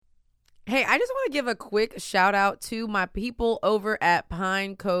Hey, I just want to give a quick shout out to my people over at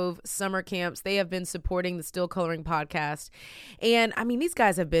Pine Cove Summer Camps. They have been supporting the Still Coloring podcast. And I mean, these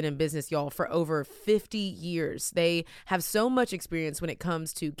guys have been in business, y'all, for over 50 years. They have so much experience when it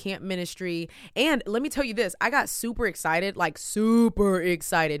comes to camp ministry. And let me tell you this, I got super excited,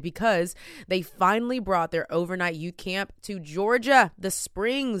 because they finally brought their overnight youth camp to Georgia, the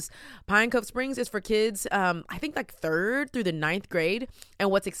Springs. Pine Cove Springs is for kids, I think like 3rd through the 9th grade.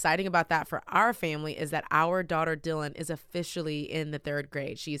 And what's exciting about that for our family is that our daughter Dylan is officially in the 3rd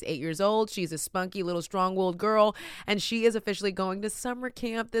grade. She's 8 years old. She's a spunky little strong-willed girl, and she is officially going to summer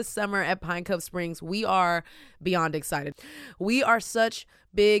camp this summer at Pine Cove Springs. We are beyond excited. We are such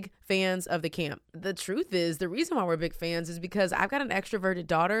big fans of the camp. The truth is, the reason why we're big fans is because I've got an extroverted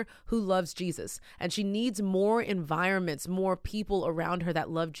daughter who loves Jesus, and she needs more environments, more people around her that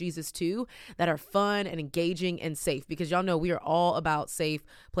love Jesus too, that are fun and engaging and safe, because y'all know we are all about safe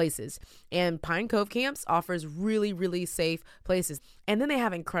places. And Pine Cove Camps offers really, really safe places. And then they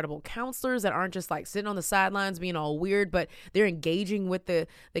have incredible counselors that aren't just like sitting on the sidelines being all weird, but they're engaging with the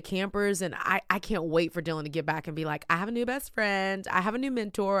campers. And I can't wait for Dylan to get back and be like, I have a new best friend. I have a new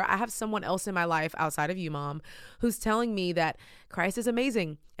mentor. I have someone else in my life outside of you, Mom, who's telling me that Christ is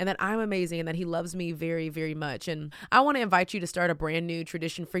amazing and that I'm amazing and that he loves me very, very much. And I want to invite you to start a brand new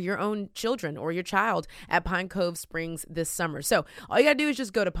tradition for your own children or your child at Pine Cove Springs this summer. So all you got to do is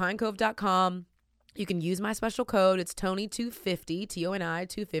just go to pinecove.com. You can use my special code. It's Tony250, Toni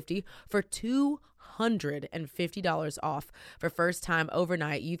 250 for $250 off for first-time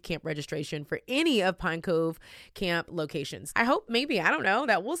overnight youth camp registration for any of Pine Cove camp locations. I hope maybe, I don't know,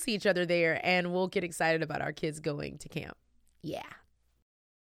 that we'll see each other there and we'll get excited about our kids going to camp. Yeah.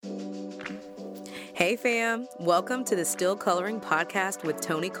 Hey fam, welcome to the Still Coloring podcast with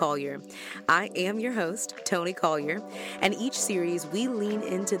Toni Collier. I am your host, Toni Collier, and each series we lean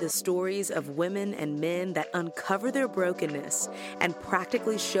into the stories of women and men that uncover their brokenness and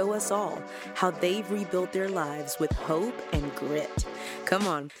practically show us all how they've rebuilt their lives with hope and grit. Come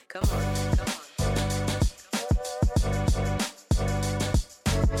on.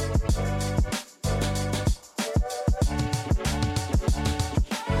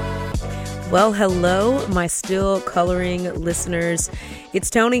 Well, hello, my Still Coloring listeners. It's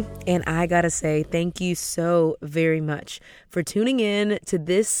Toni, and I gotta say thank you so very much for tuning in to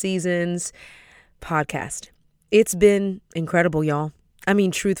this season's podcast. It's been incredible, y'all. I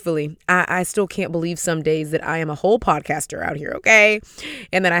mean, truthfully, I still can't believe some days that I am a whole podcaster out here, okay?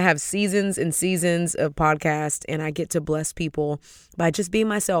 And that I have seasons and seasons of podcasts, and I get to bless people by just being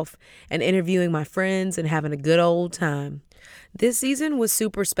myself and interviewing my friends and having a good old time. This season was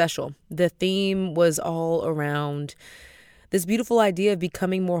super special. The theme was all around this beautiful idea of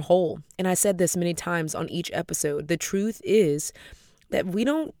becoming more whole. And I said this many times on each episode. The truth is that we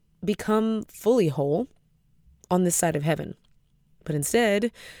don't become fully whole on this side of heaven, but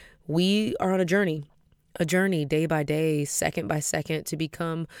instead we are on a journey day by day, second by second, to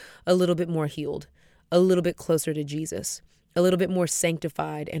become a little bit more healed, a little bit closer to Jesus, a little bit more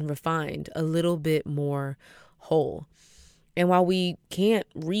sanctified and refined, a little bit more whole. And while we can't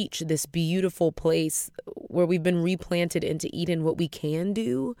reach this beautiful place where we've been replanted into Eden, what we can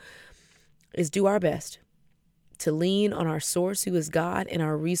do is do our best to lean on our source, who is God, and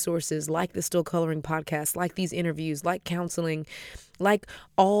our resources like the Still Coloring podcast, like these interviews, like counseling, like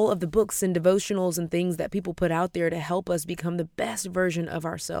all of the books and devotionals and things that people put out there to help us become the best version of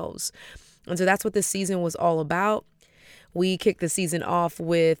ourselves. And so that's what this season was all about. We kicked the season off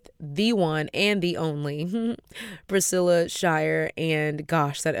with the one and the only Priscilla Shirer. And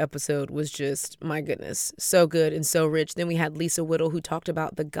gosh, that episode was just, my goodness, so good and so rich. Then we had Lisa Whittle, who talked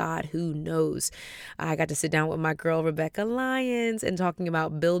about the God who knows. I got to sit down with my girl, Rebecca Lyons, and talking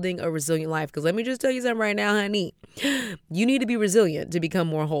about building a resilient life. Because let me just tell you something right now, honey. You need to be resilient to become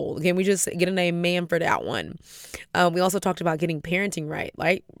more whole. Can we just get an amen for that one? We also talked about getting parenting right,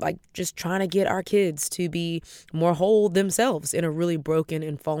 like just trying to get our kids to be more whole themselves in a really broken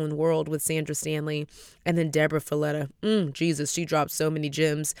and fallen world with Sandra Stanley. And then Deborah Folletta. Jesus, she dropped so many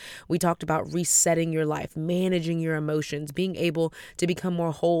gems. We talked about resetting your life, managing your emotions, being able to become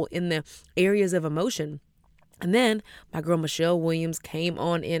more whole in the areas of emotion. And then my girl Michelle Williams came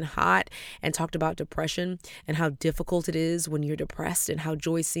on in hot and talked about depression and how difficult it is when you're depressed and how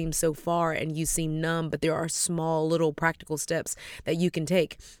joy seems so far and you seem numb, but there are small little practical steps that you can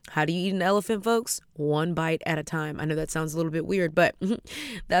take. How do you eat an elephant, folks? One bite at a time. I know that sounds a little bit weird, but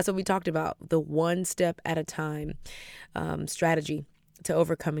that's what we talked about. The one step at a time strategy to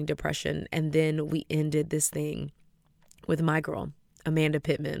overcoming depression. And then we ended this thing with my girl, Amanda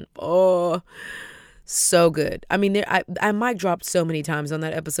Pittman. Oh, So good. I mean, I mic dropped so many times on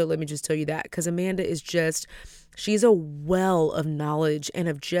that episode. Let me just tell you that, because Amanda is just, she's a well of knowledge and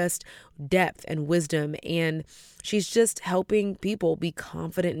of just depth and wisdom. And she's just helping people be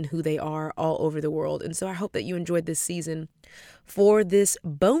confident in who they are all over the world. And so I hope that you enjoyed this season. For this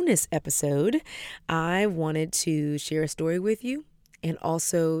bonus episode, I wanted to share a story with you and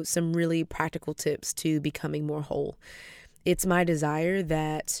also some really practical tips to becoming more whole. It's my desire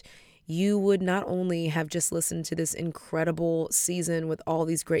that you would not only have just listened to this incredible season with all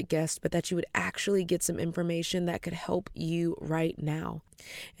these great guests, but that you would actually get some information that could help you right now.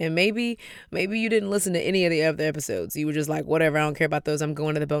 And maybe you didn't listen to any of the other episodes. You were just like, whatever, I don't care about those. I'm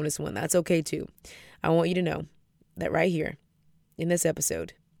going to the bonus one. That's okay too. I want you to know that right here in this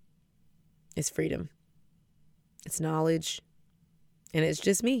episode is freedom. It's knowledge. And it's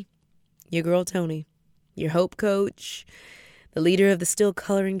just me, your girl Tony, your hope coach, the leader of the Still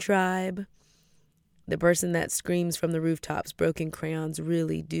Coloring Tribe, the person that screams from the rooftops, broken crayons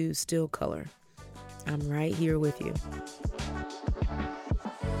really do still color. I'm right here with you.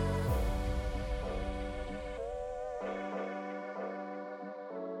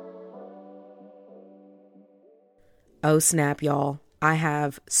 Oh, snap, y'all. I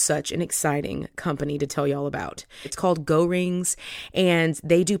have such an exciting company to tell y'all about. It's called Go Rings, and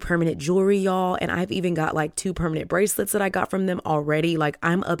they do permanent jewelry, y'all. And I've even got like 2 permanent bracelets that I got from them already. Like,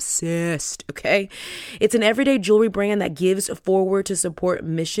 I'm obsessed, okay? It's an everyday jewelry brand that gives forward to support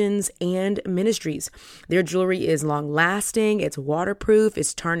missions and ministries. Their jewelry is long lasting, it's waterproof,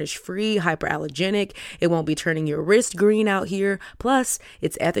 it's tarnish free, hyperallergenic. It won't be turning your wrist green out here. Plus,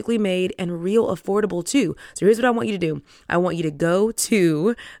 it's ethically made and real affordable too. So here's what I want you to do. I want you to go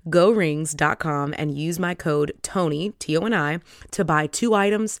to gorings.com and use my code TONY, T-O-N-I, to buy 2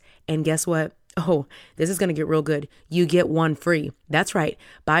 items. And guess what? Oh, this is going to get real good. You get 1 free. That's right.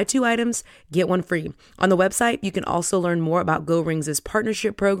 Buy 2 items, get 1 free. On the website, you can also learn more about Go Rings'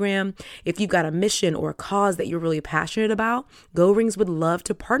 partnership program. If you've got a mission or a cause that you're really passionate about, Go Rings would love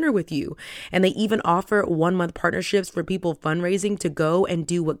to partner with you. And they even offer 1-month partnerships for people fundraising to go and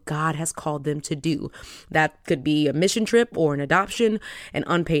do what God has called them to do. That could be a mission trip or an adoption, an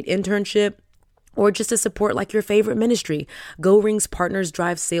unpaid internship, or just to support like your favorite ministry. Go Rings partners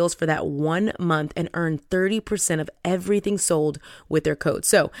drive sales for that 1 month and earn 30% of everything sold with their code.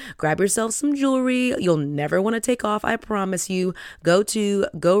 So grab yourself some jewelry you'll never want to take off, I promise you. Go to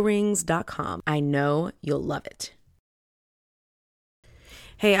gorings.com. I know you'll love it.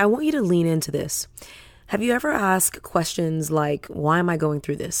 Hey, I want you to lean into this. Have you ever asked questions like, why am I going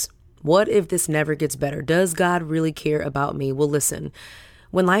through this? What if this never gets better? Does God really care about me? Well, listen.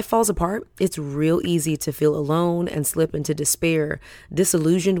 When life falls apart, it's real easy to feel alone and slip into despair,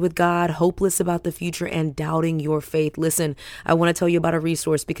 disillusioned with God, hopeless about the future, and doubting your faith. Listen, I want to tell you about a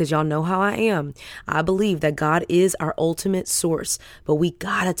resource because y'all know how I am. I believe that God is our ultimate source, but we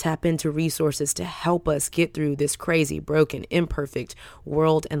gotta tap into resources to help us get through this crazy, broken, imperfect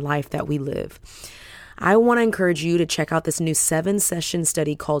world and life that we live. I want to encourage you to check out this new 7-session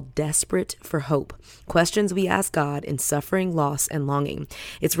study called Desperate for Hope. Questions we ask God in suffering, loss, and longing.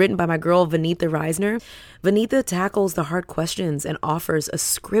 It's written by my girl, Vanitha Reisner. Vanitha tackles the hard questions and offers a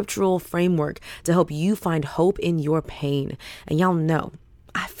scriptural framework to help you find hope in your pain. And y'all know,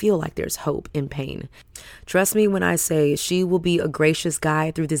 I feel like there's hope in pain. Trust me when I say she will be a gracious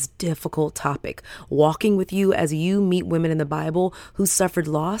guide through this difficult topic, walking with you as you meet women in the Bible who suffered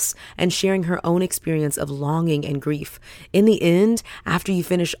loss and sharing her own experience of longing and grief. In the end, after you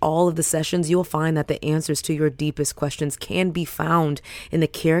finish all of the sessions, you'll find that the answers to your deepest questions can be found in the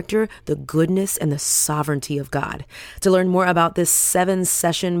character, the goodness, and the sovereignty of God. To learn more about this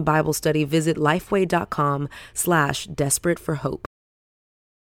 7-session Bible study, visit lifeway.com/desperateforhope.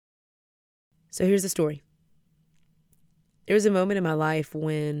 So here's the story. There was a moment in my life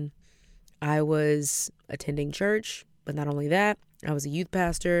when I was attending church, but not only that, I was a youth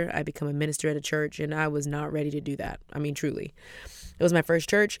pastor. I became a minister at a church, and I was not ready to do that. I mean, truly. It was my first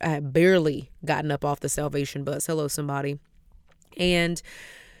church. I had barely gotten up off the salvation bus. Hello, somebody. And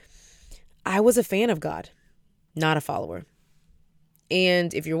I was a fan of God, not a follower.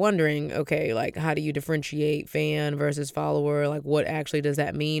 And if you're wondering, okay, like, how do you differentiate fan versus follower? Like, what actually does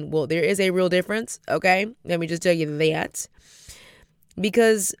that mean? Well, there is a real difference, okay? Let me just tell you that.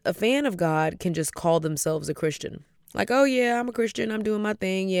 Because a fan of God can just call themselves a Christian. Like, oh, yeah, I'm a Christian. I'm doing my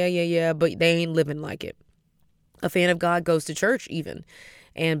thing. Yeah. But they ain't living like it. A fan of God goes to church even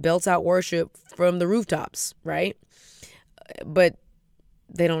and belts out worship from the rooftops, right? But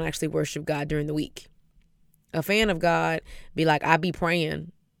they don't actually worship God during the week. A fan of God be like, I be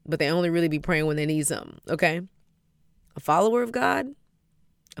praying, but they only really be praying when they need something, okay? A follower of God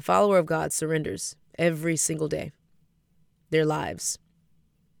surrenders. every single day, their lives,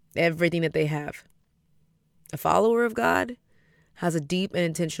 everything that they have. A follower of God has a deep and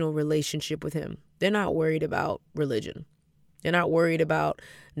intentional relationship with him. They're not worried about religion. They're not worried about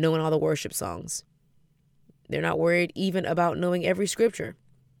knowing all the worship songs. They're not worried even about knowing every scripture.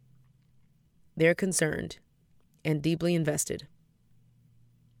 They're concerned and deeply invested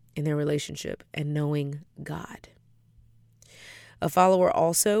in their relationship and knowing God. A follower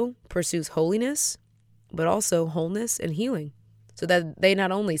also pursues holiness, but also wholeness and healing, so that they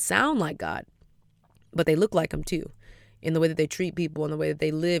not only sound like God, but they look like him too, in the way that they treat people, in the way that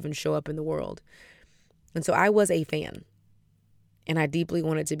they live and show up in the world. And so I was a fan, and I deeply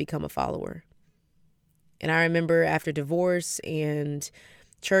wanted to become a follower. And I remember after divorce and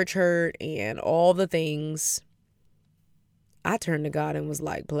church hurt and all the things, I turned to God and was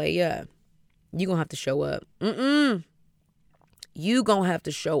like, playa, you gonna have to show up. You gonna have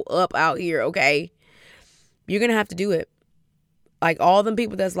to show up out here, okay? You're gonna have to do it. Like all them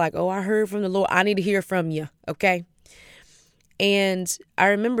people that's like, oh, I heard from the Lord. I need to hear from you, okay? And I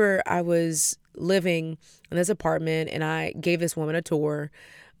remember I was living in this apartment, and I gave this woman a tour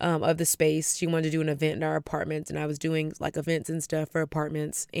of the space. She wanted to do an event in our apartments, and I was doing like events and stuff for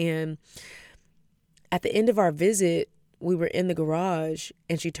apartments. And at the end of our visit, we were in the garage,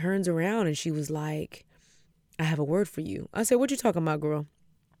 and she turns around and she was like, I have a word for you. I said, what you talking about, girl?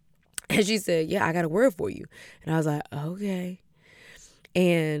 And she said, yeah, I got a word for you. And I was like, okay.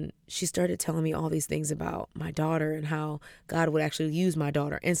 And she started telling me all these things about my daughter and how God would actually use my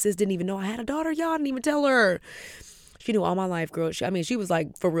daughter. And sis didn't even know I had a daughter. Y'all didn't even tell her. She knew all my life, girl. She was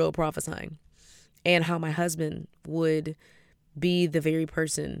like for real prophesying. And how my husband would be the very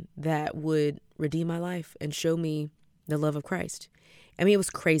person that would redeem my life and show me the love of Christ. I mean, it was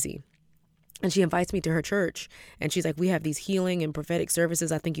crazy. And she invites me to her church, and she's like, we have these healing and prophetic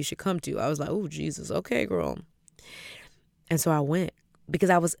services I think you should come to. I was like, oh, Jesus. Okay, girl. And so I went,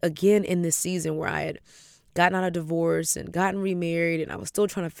 because I was again in this season where I had gotten out of divorce and gotten remarried, and I was still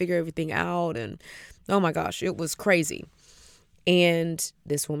trying to figure everything out. And oh my gosh, it was crazy. And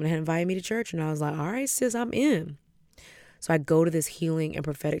this woman had invited me to church, and I was like, all right, sis, I'm in. So I go to this healing and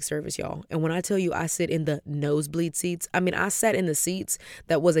prophetic service, y'all. And when I tell you I sit in the nosebleed seats, I mean, I sat in the seats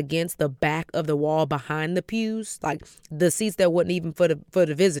that was against the back of the wall behind the pews, like the seats that wasn't even for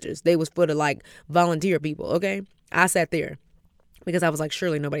the visitors. They was for the like volunteer people, okay? I sat there because I was like,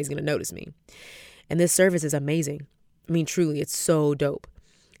 surely nobody's going to notice me. And this service is amazing. I mean, truly, it's so dope.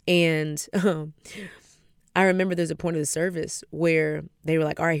 And I remember there's a point of the service where they were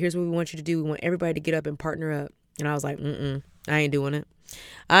like, all right, here's what we want you to do. We want everybody to get up and partner up. And I was like, I ain't doing it.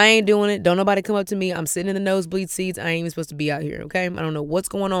 I ain't doing it. Don't nobody come up to me. I'm sitting in the nosebleed seats. I ain't even supposed to be out here, okay? I don't know what's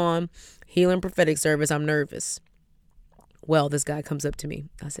going on. Healing prophetic service. I'm nervous. Well, this guy comes up to me.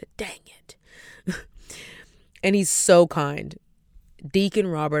 I said, dang it. And he's so kind. Deacon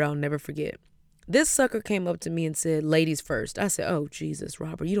Robert, I'll never forget. This sucker came up to me and said, ladies first. I said, oh, Jesus,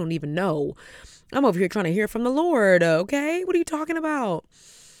 Robert, you don't even know. I'm over here trying to hear from the Lord, okay? What are you talking about?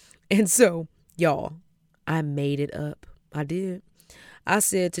 And so, y'all, I made it up. I did. I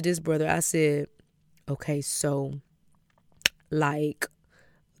said to this brother, I said, okay, so like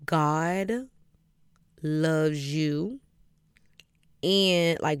God loves you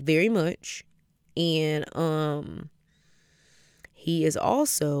and like very much. And he is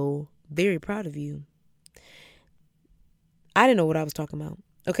also very proud of you. I didn't know what I was talking about.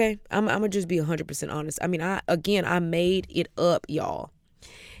 Okay. I'm going to just be 100% honest. I mean, I made it up, y'all.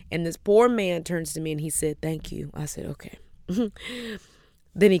 And this poor man turns to me and he said, thank you. I said, okay.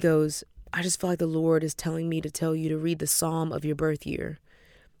 Then he goes, I just feel like the Lord is telling me to tell you to read the Psalm of your birth year.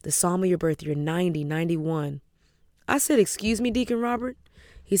 The Psalm of your birth year, 90, 91. I said, excuse me, Deacon Robert?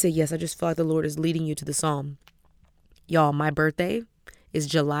 He said, yes, I just feel like the Lord is leading you to the Psalm. Y'all, my birthday is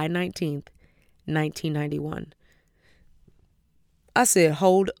July 19th, 1991. I said,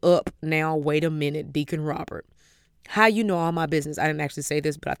 hold up now, wait a minute, Deacon Robert. How you know all my business? I didn't actually say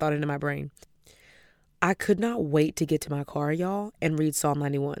this, but I thought it in my brain. I could not wait to get to my car, y'all, and read Psalm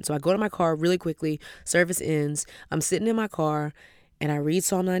 91. So I go to my car really quickly. Service ends. I'm sitting in my car, and I read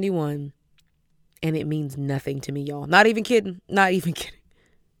Psalm 91, and it means nothing to me, y'all. Not even kidding. Not even kidding.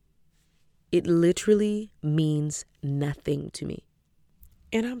 It literally means nothing to me.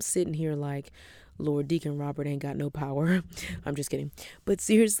 And I'm sitting here like, Lord, Deacon Robert ain't got no power. I'm just kidding. But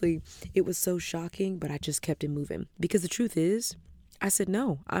seriously, it was so shocking, but I just kept it moving. Because the truth is, I said,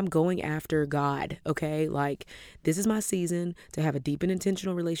 no, I'm going after God, okay? Like, this is my season to have a deep and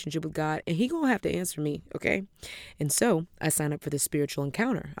intentional relationship with God, and he gonna have to answer me, okay? And so I signed up for this spiritual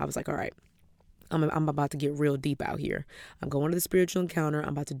encounter. I was like, all right, I'm about to get real deep out here. I'm going to the spiritual encounter. I'm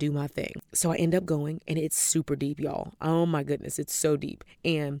about to do my thing. So I end up going, and it's super deep, y'all. Oh my goodness, it's so deep.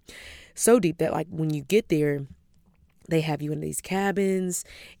 And so deep that like when you get there, they have you in these cabins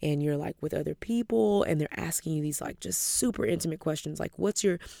and you're like with other people and they're asking you these like just super intimate questions like what's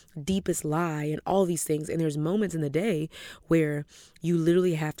your deepest lie and all these things. And there's moments in the day where you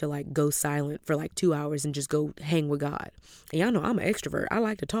literally have to like go silent for like 2 hours and just go hang with God. And y'all know I'm an extrovert. I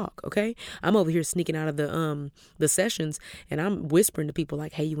like to talk. Okay. I'm over here sneaking out of the sessions and I'm whispering to people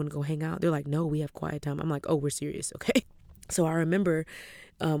like, hey, you want to go hang out? They're like, no, we have quiet time. I'm like, oh, we're serious. Okay. So I remember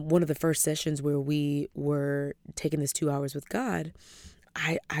one of the first sessions where we were taking this 2 hours with God,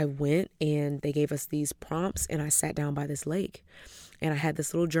 I went and they gave us these prompts and I sat down by this lake and I had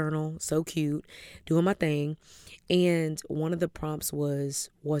this little journal, so cute, doing my thing. And one of the prompts was,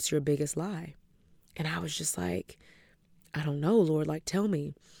 what's your biggest lie? And I was just like, I don't know, Lord, like, tell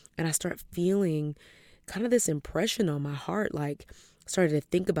me. And I start feeling kind of this impression on my heart, like, started to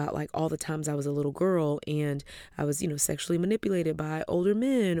think about like all the times I was a little girl and I was, sexually manipulated by older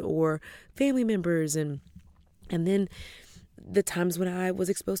men or family members. And then the times when I was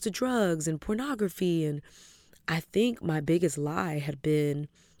exposed to drugs and pornography. And I think my biggest lie had been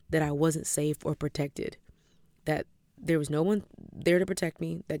that I wasn't safe or protected, that there was no one there to protect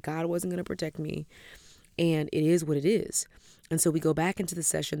me, that God wasn't going to protect me. And it is what it is. And so we go back into the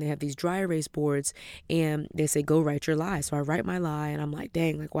session. They have these dry erase boards and they say, go write your lie. So I write my lie and I'm like,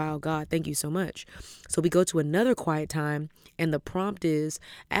 dang, like, wow, God, thank you so much. So we go to another quiet time and the prompt is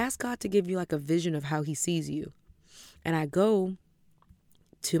ask God to give you like a vision of how he sees you. And I go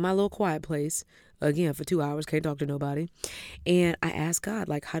to my little quiet place again for 2 hours, can't talk to nobody. And I ask God,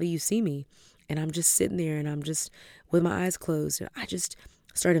 like, how do you see me? And I'm just sitting there and I'm just with my eyes closed. And I just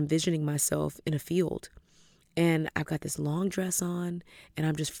start envisioning myself in a field. And I've got this long dress on and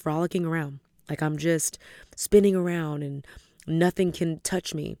I'm just frolicking around. Like I'm just spinning around and nothing can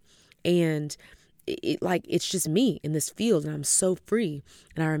touch me. And it's just me in this field and I'm so free.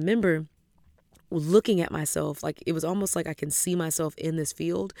 And I remember looking at myself, like it was almost like I can see myself in this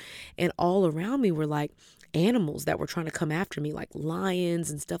field and all around me were like animals that were trying to come after me, like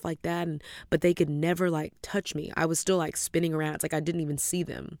lions and stuff like that. But they could never like touch me. I was still like spinning around. It's like I didn't even see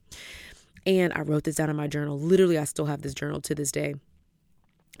them. And I wrote this down in my journal. Literally, I still have this journal to this day.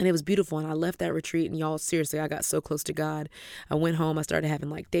 And it was beautiful. And I left that retreat and y'all, seriously, I got so close to God. I went home. I started having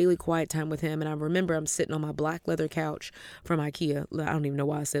like daily quiet time with him. And I remember I'm sitting on my black leather couch from IKEA. I don't even know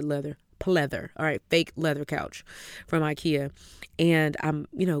why I said leather. Pleather. All right. Fake leather couch from IKEA. And I'm,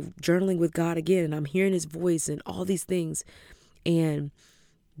 journaling with God again. And I'm hearing his voice and all these things. And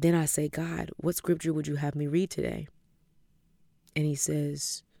then I say, God, what scripture would you have me read today? And he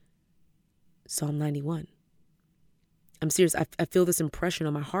says, Psalm 91. I'm serious. I feel this impression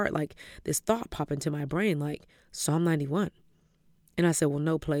on my heart, like this thought pop into my brain, like Psalm 91. And I said, well,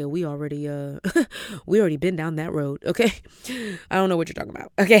 no, player, we already been down that road. Okay. I don't know what you're talking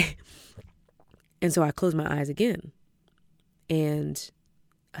about. Okay. And so I close my eyes again and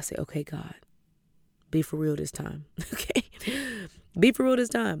I say, okay, God, be for real this time. Okay. Be for real this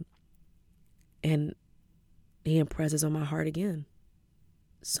time. And he impresses on my heart again,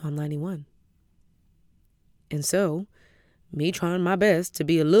 Psalm 91. And so, me trying my best to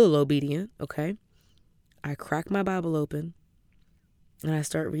be a little obedient, okay, I crack my Bible open and I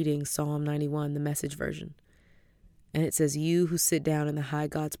start reading Psalm 91, the Message version. And it says, you who sit down in the high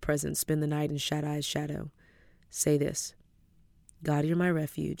God's presence, spend the night in Shaddai's shadow. Say this, God, you're my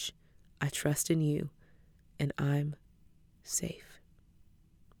refuge. I trust in you and I'm safe.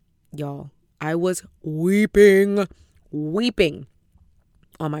 Y'all, I was weeping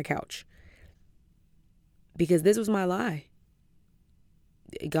on my couch. Because this was my lie.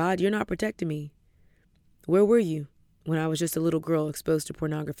 God, you're not protecting me. Where were you when I was just a little girl exposed to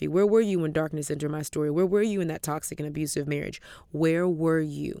pornography? Where were you when darkness entered my story? Where were you in that toxic and abusive marriage? Where were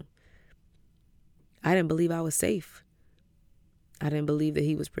you? I didn't believe I was safe. I didn't believe that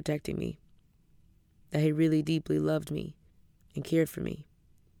he was protecting me, that he really deeply loved me and cared for me.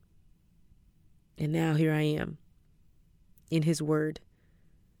 And now here I am in his word,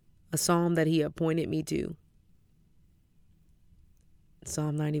 a psalm that he appointed me to.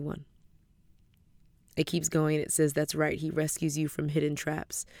 Psalm 91. It keeps going. It says, that's right. He rescues you from hidden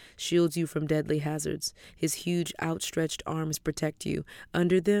traps, shields you from deadly hazards. His huge outstretched arms protect you.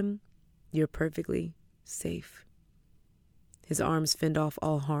 Under them, you're perfectly safe. His arms fend off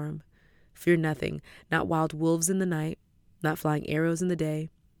all harm. Fear nothing, not wild wolves in the night, not flying arrows in the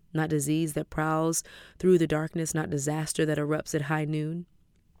day, not disease that prowls through the darkness, not disaster that erupts at high noon.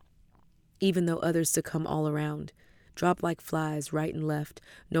 Even though others succumb all around, Drop like flies right and left.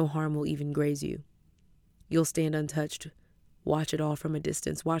 No harm will even graze you. You'll stand untouched. Watch it all from a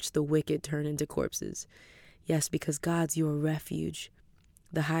distance. Watch the wicked turn into corpses. Yes, because God's your refuge.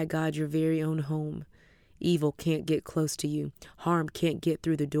 The high God, your very own home. Evil can't get close to you. Harm can't get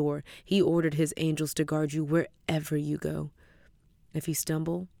through the door. He ordered his angels to guard you wherever you go. If you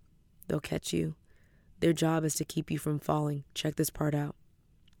stumble, they'll catch you. Their job is to keep you from falling. Check this part out.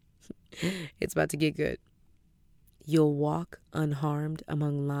 It's about to get good. You'll walk unharmed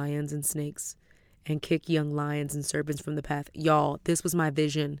among lions and snakes and kick young lions and serpents from the path. Y'all, this was my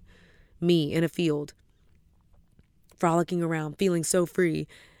vision. Me in a field, frolicking around, feeling so free.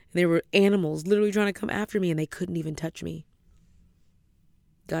 And there were animals literally trying to come after me and they couldn't even touch me.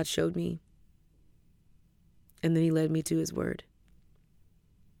 God showed me. And then he led me to his word.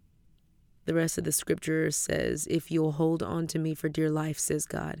 The rest of the scripture says, if you'll hold on to me for dear life, says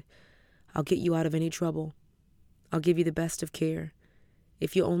God, I'll get you out of any trouble. I'll give you the best of care.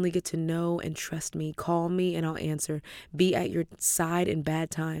 If you only get to know and trust me, call me and I'll answer. Be at your side in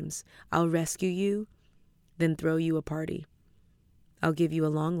bad times. I'll rescue you, then throw you a party. I'll give you a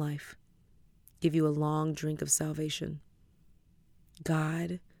long life, give you a long drink of salvation.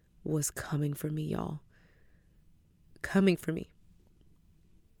 God was coming for me, y'all. Coming for me.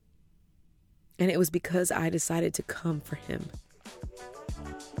 And it was because I decided to come for him.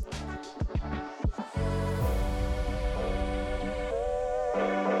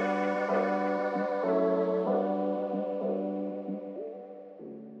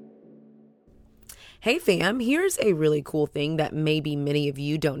 Hey fam, here's a really cool thing that maybe many of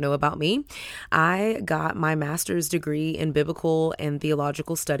you don't know about me. I got my master's degree in biblical and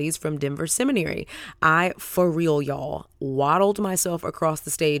theological studies from Denver Seminary. I, for real, y'all, waddled myself across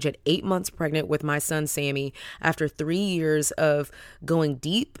the stage at 8 months pregnant with my son, Sammy, after 3 years of going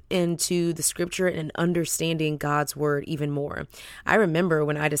deep into the scripture and understanding God's word even more. I remember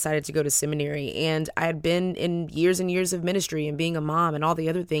when I decided to go to seminary and I had been in years and years of ministry and being a mom and all the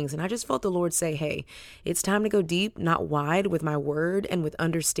other things. And I just felt the Lord say, hey, it's time to go deep, not wide, with my word and with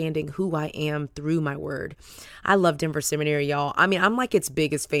understanding who I am through my word. I love Denver Seminary, y'all. I mean, I'm like its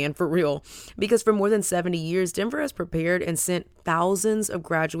biggest fan for real, because for more than 70 years, Denver has prepared and sent thousands of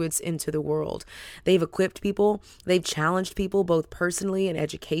graduates into the world. They've equipped people. They've challenged people both personally and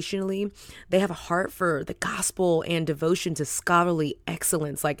educationally. They have a heart for the gospel and devotion to scholarly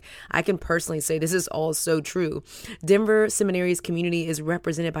excellence. Like, I can personally say this is all so true. Denver Seminary's community is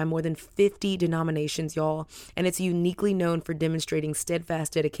represented by more than 50 denominations, y'all, and it's uniquely known for demonstrating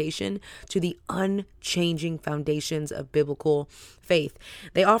steadfast dedication to the unchanging foundations of biblical faith.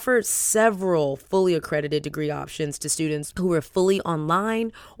 They offer several fully accredited degree options to students who are fully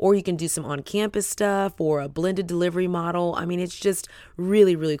online, or you can do some on-campus stuff or a blended delivery model. I mean, it's just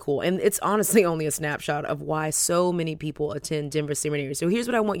really, really cool. And it's honestly only a snapshot of why so many people attend Denver Seminary. So here's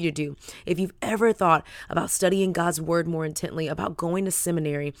what I want you to do. If you've ever thought about studying God's word more intently, about going to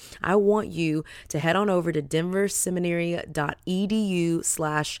seminary, I want you to head on over to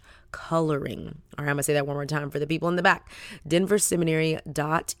denverseminary.edu/coloring. All right, I'm going to say that one more time for the people in the back.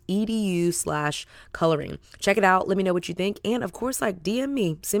 denverseminary.edu/coloring. Check it out. Let me know what you think. And of course, DM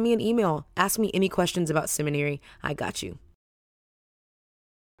me, send me an email, ask me any questions about seminary. I got you.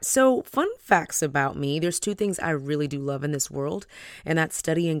 So, fun facts about me. There's two things I really do love in this world, and that's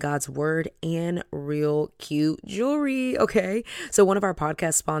studying God's word and real cute jewelry. Okay. So one of our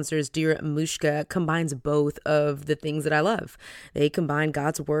podcast sponsors, Dear Mushka, combines both of the things that I love. They combine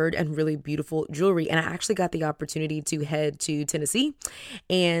God's word and really beautiful jewelry. And I actually got the opportunity to head to Tennessee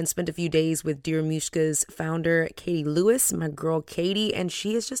and spent a few days with Dear Mushka's founder, Katie Lewis, my girl Katie, and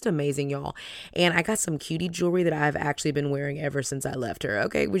she is just amazing, y'all. And I got some cutie jewelry that I've actually been wearing ever since I left her.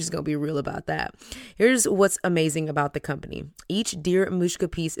 Okay. We're just going to be real about that. Here's what's amazing about the company. Each Dear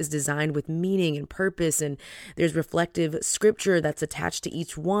Mushka piece is designed with meaning and purpose, and there's reflective scripture that's attached to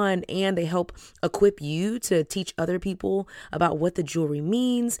each one, and they help equip you to teach other people about what the jewelry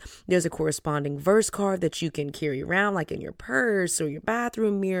means. There's a corresponding verse card that you can carry around, like in your purse or your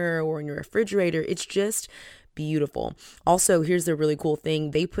bathroom mirror or in your refrigerator. It's just beautiful. Also, here's the really cool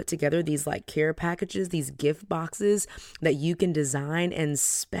thing. They put together these care packages, these gift boxes that you can design and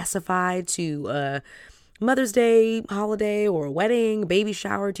specify to Mother's Day, holiday, or a wedding, baby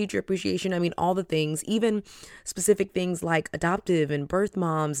shower, teacher appreciation. I mean, all the things, even specific things like adoptive and birth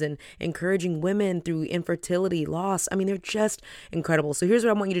moms and encouraging women through infertility, loss. I mean, they're just incredible. So here's what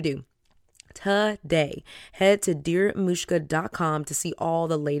I want you to do. today. Head to dearmushka.com to see all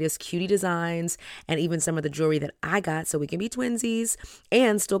the latest cutie designs and even some of the jewelry that I got so we can be twinsies.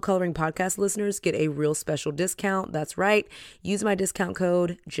 And Still Coloring podcast listeners get a real special discount. That's right. Use my discount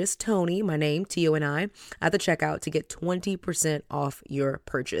code, just Tony, my name, Toni, at the checkout to get 20% off your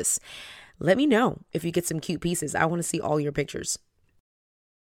purchase. Let me know if you get some cute pieces. I want to see all your pictures.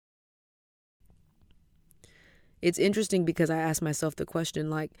 It's interesting because I asked myself the question,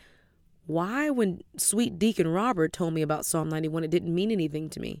 like, why when sweet Deacon Robert told me about Psalm 91, it didn't mean anything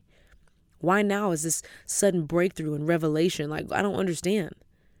to me? Why now is this sudden breakthrough and revelation? Like, I don't understand.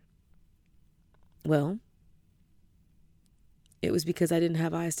 Well, it was because I didn't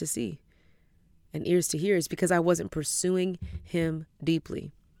have eyes to see and ears to hear. It's because I wasn't pursuing him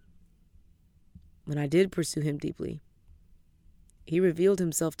deeply. When I did pursue him deeply, he revealed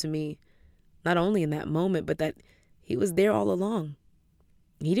himself to me, not only in that moment, but that he was there all along.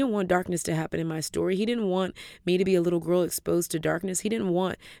 He didn't want darkness to happen in my story. He didn't want me to be a little girl exposed to darkness. He didn't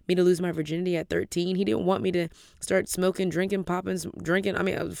want me to lose my virginity at 13. He didn't want me to start smoking, drinking, popping,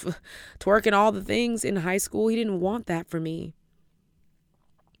 twerking, all the things in high school. He didn't want that for me.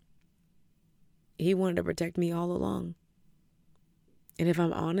 He wanted to protect me all along. And if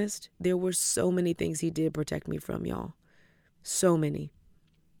I'm honest, there were so many things he did protect me from, y'all. So many.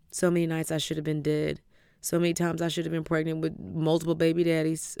 So many nights I should have been dead. So many times I should have been pregnant with multiple baby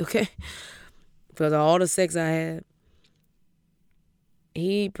daddies, okay? Because of all the sex I had.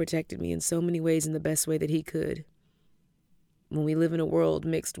 He protected me in so many ways in the best way that he could. When we live in a world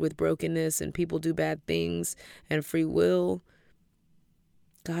mixed with brokenness and people do bad things and free will,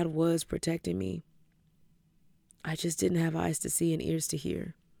 God was protecting me. I just didn't have eyes to see and ears to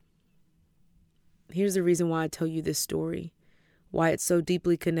hear. Here's the reason why I tell you this story. Why it's so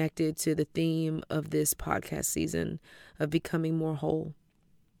deeply connected to the theme of this podcast season of becoming more whole.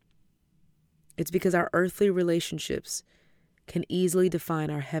 It's because our earthly relationships can easily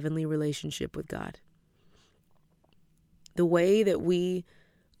define our heavenly relationship with God. The way that we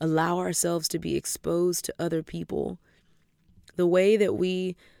allow ourselves to be exposed to other people, the way that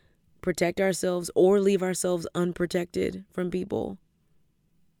we protect ourselves or leave ourselves unprotected from people,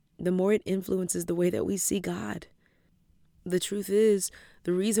 the more it influences the way that we see God. The truth is,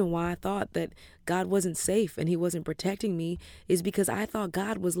 the reason why I thought that God wasn't safe and he wasn't protecting me is because I thought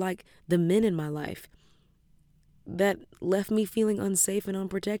God was like the men in my life that left me feeling unsafe and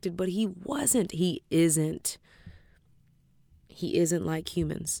unprotected, but he wasn't. He isn't. He isn't like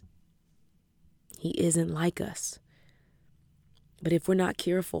humans. He isn't like us. But if we're not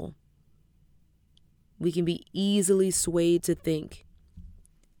careful, we can be easily swayed to think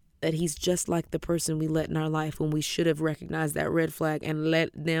that he's just like the person we let in our life when we should have recognized that red flag and let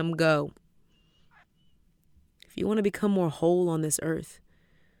them go. If you want to become more whole on this earth,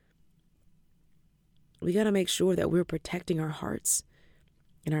 we got to make sure that we're protecting our hearts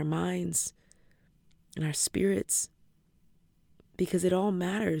and our minds and our spirits, because it all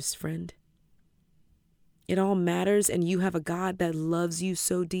matters, friend. It all matters, and you have a God that loves you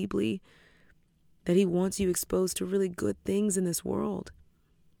so deeply that he wants you exposed to really good things in this world.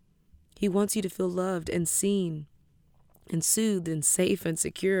 He wants you to feel loved and seen and soothed and safe and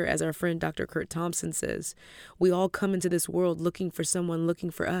secure, as our friend Dr. Kurt Thompson says. We all come into this world looking for someone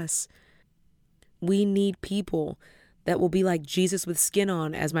looking for us. We need people that will be like Jesus with skin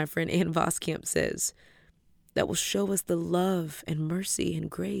on, as my friend Ann Voskamp says, that will show us the love and mercy and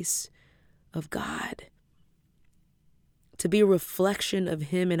grace of God. To be a reflection of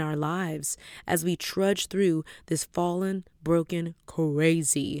him in our lives as we trudge through this fallen, broken,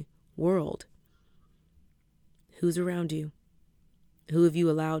 crazy world. Who's around you? Who have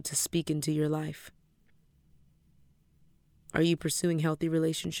you allowed to speak into your life? Are you pursuing healthy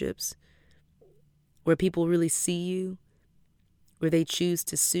relationships where people really see you, where they choose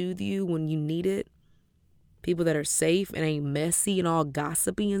to soothe you when you need it? People that are safe and ain't messy and all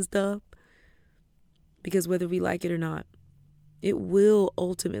gossipy and stuff? Because whether we like it or not, it will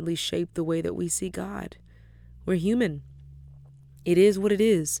ultimately shape the way that we see God. We're human. It is what it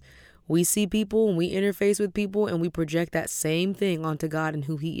is. We see people and we interface with people and we project that same thing onto God and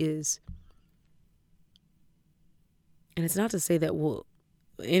who he is. And it's not to say that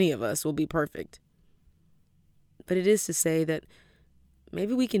any of us will be perfect. But it is to say that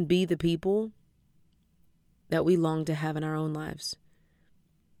maybe we can be the people that we long to have in our own lives.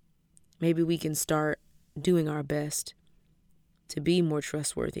 Maybe we can start doing our best to be more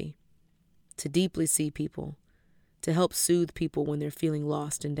trustworthy, to deeply see people, to help soothe people when they're feeling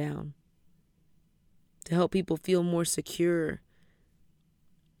lost and down, to help people feel more secure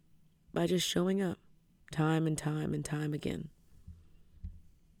by just showing up time and time and time again.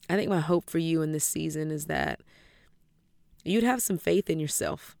 I think my hope for you in this season is that you'd have some faith in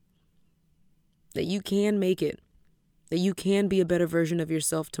yourself, that you can make it, that you can be a better version of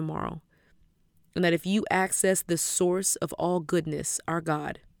yourself tomorrow, and that if you access the source of all goodness, our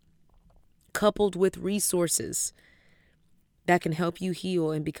God, coupled with resources that can help you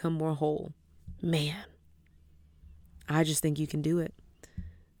heal and become more whole, man, I just think you can do it.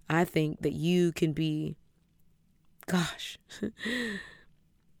 I think that you can be, gosh,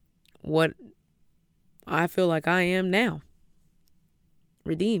 what I feel like I am now.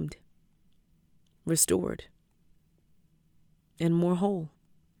 Redeemed, restored, and more whole.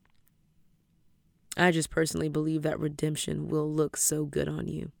 I just personally believe that redemption will look so good on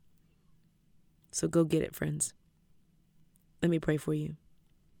you. So go get it, friends. Let me pray for you.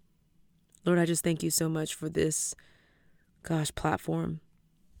 Lord, I just thank you so much for this, platform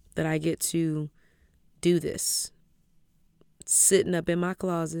that I get to do this. Sitting up in my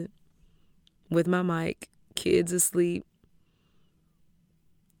closet with my mic, kids asleep,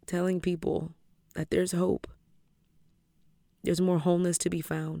 telling people that there's hope. There's more wholeness to be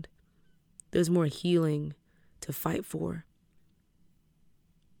found. There's more healing to fight for.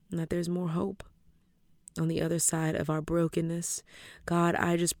 And that there's more hope on the other side of our brokenness. God,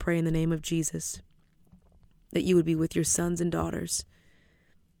 I just pray in the name of Jesus that you would be with your sons and daughters,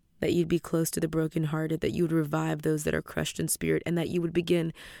 that you'd be close to the brokenhearted, that you would revive those that are crushed in spirit, and that you would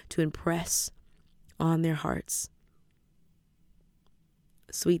begin to impress on their hearts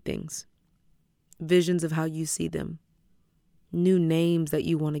sweet things, visions of how you see them, new names that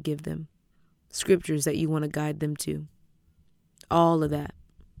you want to give them, scriptures that you want to guide them to, all of that.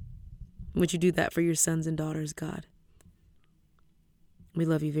 Would you do that for your sons and daughters, God? We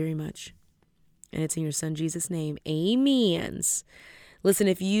love you very much. And it's in your son Jesus' name. Amen. Listen,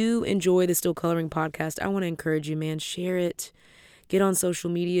 if you enjoy the Still Coloring podcast, I want to encourage you, man. Share it. Get on social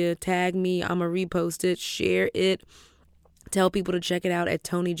media. Tag me. I'm going to repost it. Share it. Tell people to check it out at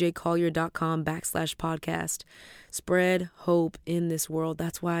TonyJCollier.com/podcast. Spread hope in this world.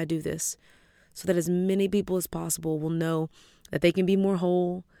 That's why I do this. So that as many people as possible will know that they can be more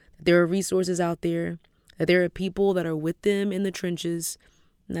whole, that there are resources out there, that there are people that are with them in the trenches,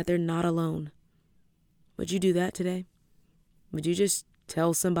 and that they're not alone. Would you do that today? Would you just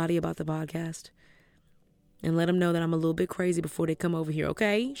tell somebody about the podcast and let them know that I'm a little bit crazy before they come over here,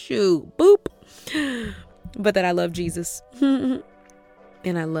 okay? Shoot, boop. But that I love Jesus and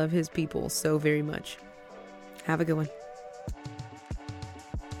I love his people so very much. Have a good one.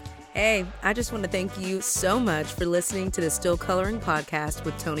 Hey, I just want to thank you so much for listening to the Still Coloring podcast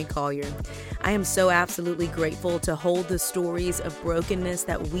with Tony Collier. I am so absolutely grateful to hold the stories of brokenness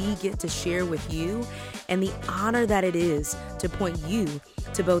that we get to share with you, and the honor that it is to point you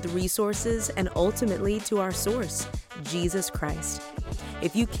to both resources and ultimately to our source, Jesus Christ.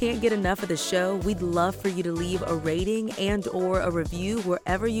 If you can't get enough of the show, we'd love for you to leave a rating and or a review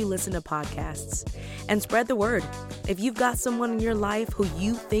wherever you listen to podcasts. And spread the word. If you've got someone in your life who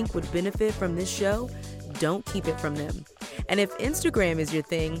you think would benefit from this show, don't keep it from them. And if Instagram is your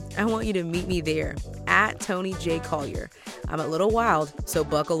thing, I want you to meet me there at Tony J. Collier. I'm a little wild, so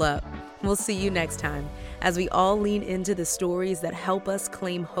buckle up. We'll see you next time as we all lean into the stories that help us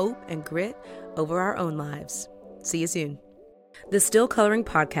claim hope and grit over our own lives. See you soon. The Still Coloring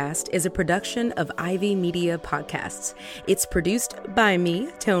podcast is a production of Ivy Media Podcasts. It's produced by me,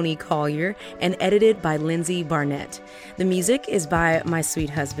 Tony Collier, and edited by Lindsay Barnett. The music is by my sweet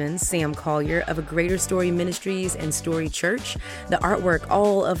husband, Sam Collier of A Greater Story Ministries and Story Church. The artwork,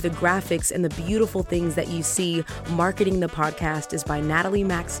 all of the graphics, and the beautiful things that you see marketing the podcast is by Natalie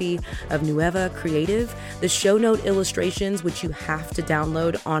Maxey of Nueva Creative. The show note illustrations, which you have to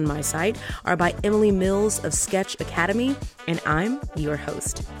download on my site, are by Emily Mills of Sketch Academy, and I'm your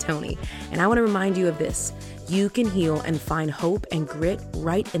host, Tony. And I want to remind you of this. You can heal and find hope and grit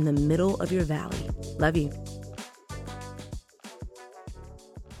right in the middle of your valley. Love you.